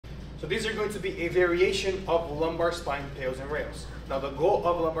So these are going to be a variation of lumbar spine PAILs and rails. Now the goal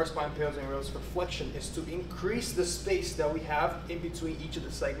of lumbar spine PAILs and rails for flexion is to increase the space that we have in between each of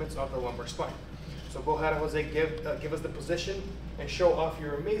the segments of the lumbar spine. So go ahead, Jose, give us the position and show off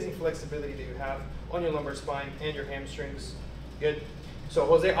your amazing flexibility that you have on your lumbar spine and your hamstrings. Good. So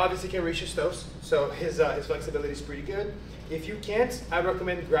Jose obviously can reach his toes, so his flexibility is pretty good. If you can't, I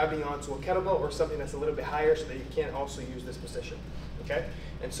recommend grabbing onto a kettlebell or something that's a little bit higher so that you can also use this position, okay?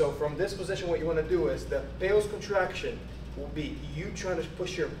 And so from this position, what you want to do is the PAILs contraction will be you trying to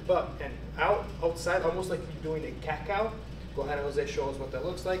push your butt and outside, almost like you're doing a cat-cow. Go ahead, Jose, show us what that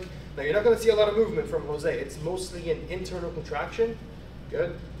looks like. Now you're not going to see a lot of movement from Jose. It's mostly an internal contraction.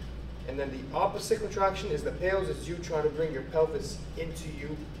 Good. And then the opposite contraction is the PAILs, is you trying to bring your pelvis into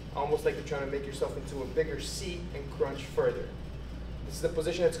you, almost like you're trying to make yourself into a bigger C and crunch further. This is the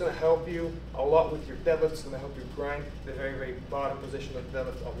position that's going to help you a lot with your deadlift. It's going to help you grind the very, very bottom position of the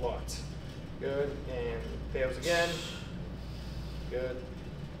deadlift a lot. Good. And PAILs again. Good.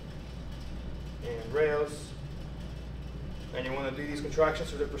 And rails. And you want to do these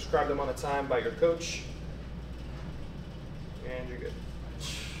contractions for the prescribed amount of time by your coach. And you're good.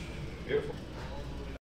 Beautiful.